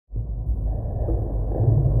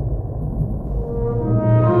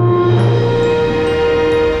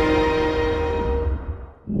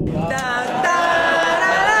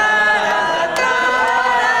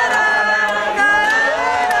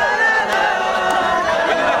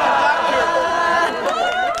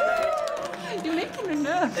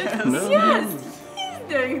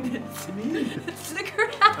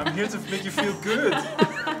here to make you feel good.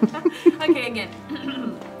 Okay, again.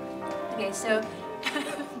 Okay, so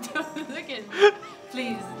don't look at me,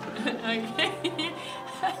 please. Okay.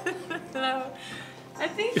 Hello. I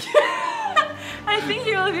think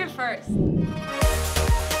you will be first.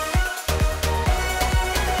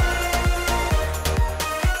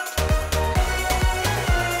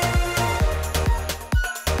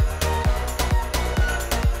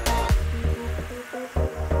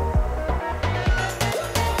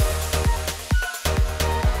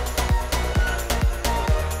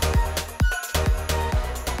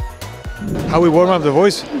 How we warm up the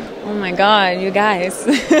voice? Oh my god, you guys.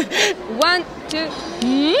 1, 2.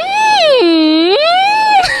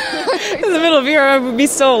 In the middle of here, it would be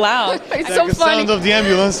so loud. It's like so the funny. sound of the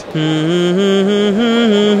ambulance.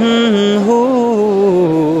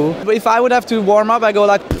 If I would have to warm up, I go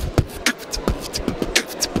like.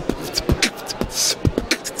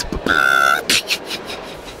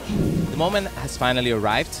 The moment has finally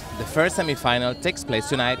arrived. The first semi-final takes place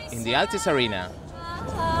tonight in the Altis Arena.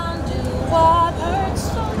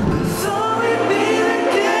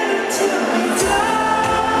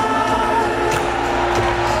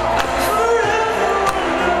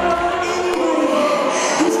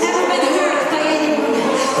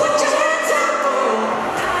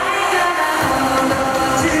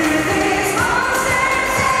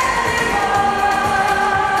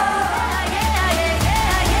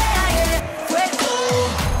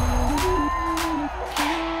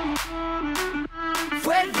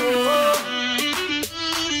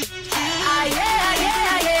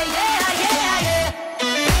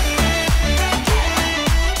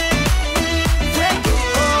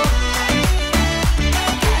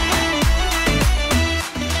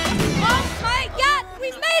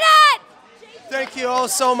 Thank you all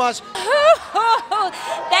so much.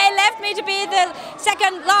 They left me to be the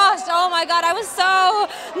second last. Oh my god, I was so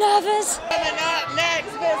nervous. Coming up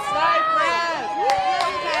next, Miss Cyprus.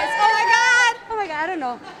 Oh my god, I don't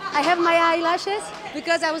know. I have my eyelashes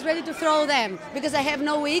because I was ready to throw them. Because I have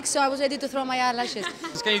no wigs, so I was ready to throw my eyelashes.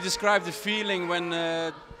 Can you describe the feeling when...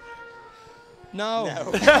 No.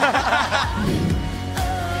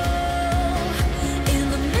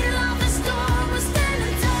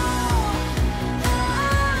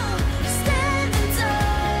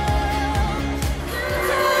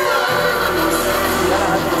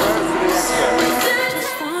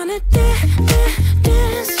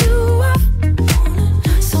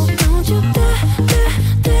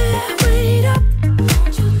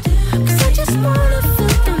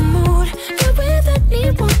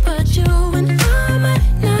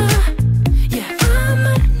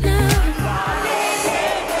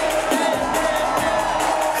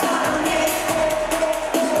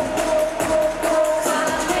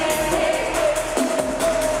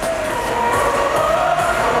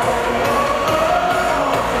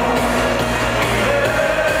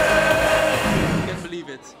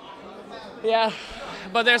 Yeah,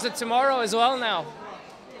 but there's a tomorrow as well now.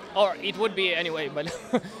 Or it would be anyway, but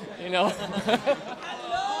you know.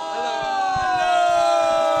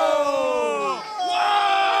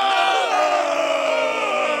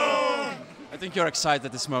 I think you're excited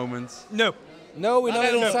at this moment. No. No, we're not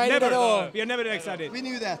excited at all. We are never excited. We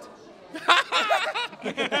knew that.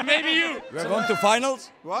 Maybe you. We're going to finals?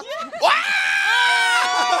 What?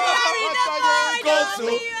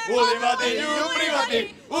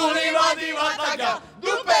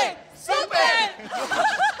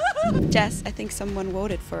 Jess, I think someone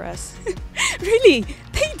voted for us. Really?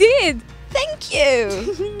 They did! Thank you!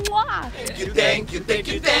 Mwah. Thank you, thank you, thank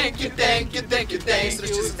you, thank you, thank you, thank you, thank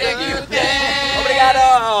you, thank you,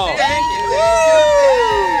 Obrigado! Thank you,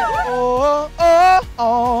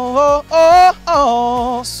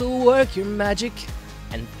 So work your magic,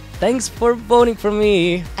 and thanks for voting for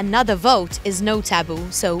me. Another vote is no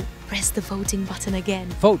taboo, so press the voting button again.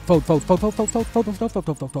 Vote, vote, vote, vote, vote, vote, vote, vote, vote, vote,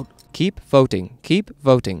 vote, vote, vote. Keep voting, keep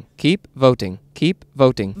voting, keep voting, keep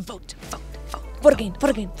voting. Vote, vote, vote. Vote again, vote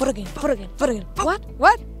again, vote again, vote again, vote again. What?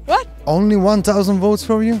 What? What? Only 1,000 votes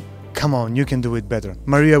from you? Come on, you can do it better.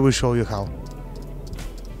 Maria will show you how.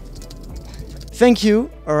 Thank you,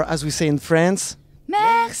 or as we say in France,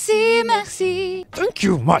 Merci, merci. Thank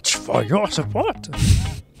you much for your support.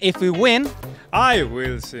 If we win, I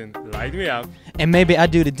will sing Light Me Up. and maybe I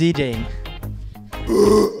do the DJing.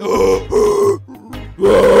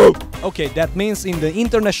 Okay, that means in the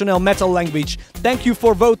international metal language, thank you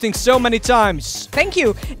for voting so many times. Thank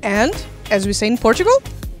you. And, as we say in Portugal,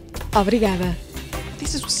 obrigada.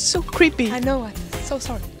 This is so creepy. I know, I'm so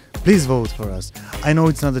sorry. Please vote for us. I know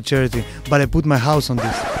it's not a charity, but I put my house on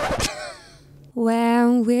this.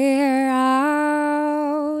 When we're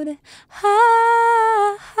out,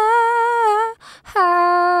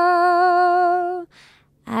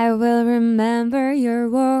 remember your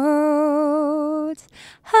words.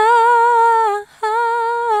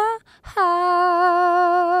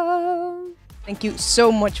 Thank you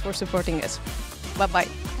so much for supporting us. Bye-bye.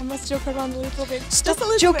 I must joke around a little bit. Stop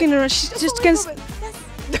joking around. She just can't.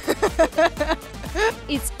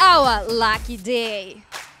 It's our lucky day.